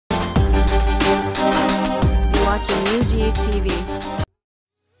watching UrbanGrindTV.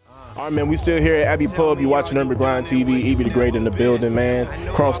 All right, man, we still here at Abbey Pub. You watching UrbanGrindTV. Abbey the Great in the building, man.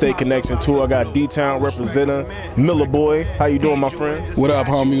 Cross-State Connection Tour. I got D-Town representative Milla Boy. How you doing, my friend? What up,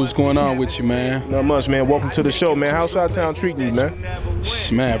 homie? What's going on with you, man? Not much, man. Welcome to the show, man. How's Chi-Town treating you, man?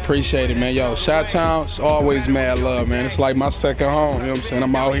 Man, appreciate it, man. Yo, Chi-Town's always mad love, man. It's like my second home, you know what I'm saying?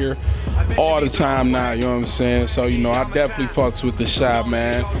 I'm out here all the time now, you know what I'm saying? So, you know, I definitely fucks with the shop,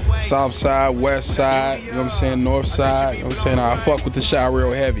 man. South side, west side, you know what I'm saying, north side, you know what I'm saying? I fuck with the shop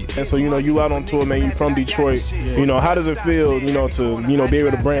real heavy. And so, you know, you out on tour, man, you from Detroit. You know, how does it feel, you know, to, you know, be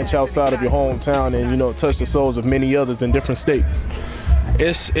able to branch outside of your hometown and, you know, touch the souls of many others in different states?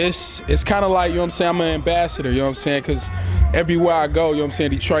 It's kind of like, you know what I'm saying, I'm an ambassador, you know what I'm saying, because everywhere I go, you know what I'm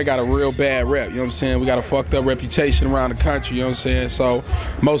saying, Detroit got a real bad rep, you know what I'm saying, we got a fucked up reputation around the country, you know what I'm saying, so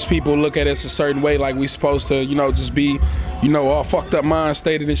most people look at us a certain way, like we supposed to, you know, just be, you know, all fucked up mind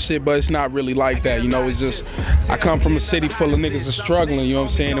stated and shit, but it's not really like that, you know, it's just, I come from a city full of niggas that's struggling, you know what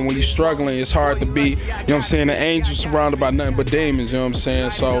I'm saying, and when you're struggling, it's hard to be, you know what I'm saying, an angel surrounded by nothing but demons, you know what I'm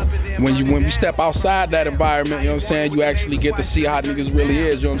saying, so when we step outside that environment, you know what I'm saying, you actually get to see how niggas really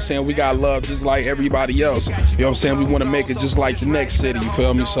is, you know what I'm saying, we got love just like everybody else, you know what I'm saying, we want to make it just like the next city, you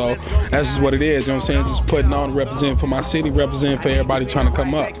feel me, so that's just what it is, you know what I'm saying, just putting on, representing for my city, representing for everybody trying to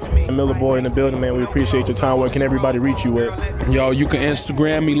come up. Milla Boy in the building, man, we appreciate your time. Where can everybody reach you at? Yo, you can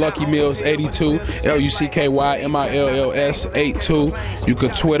Instagram me, Lucky Mills 82, LUCKYMILLS 82. You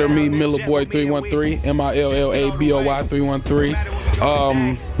can Twitter me, Milla Boy 313, MILLABOY 313.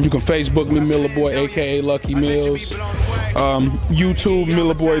 You can Facebook me, Milla Boy, aka Lucky Mills. YouTube,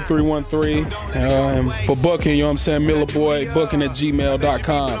 Milla Boy 313. For booking, you know what I'm saying, Milla Boy booking at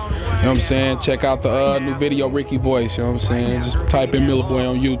gmail.com. You know what I'm saying? Check out the new video, Ricky Voice, you know what I'm saying? Just type in Milla Boy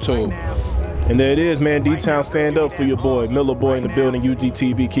on YouTube. And there it is, man. D-Town, stand up for your boy. Milla Boy in the building,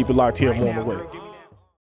 UGTV. Keep it locked here. More on the way.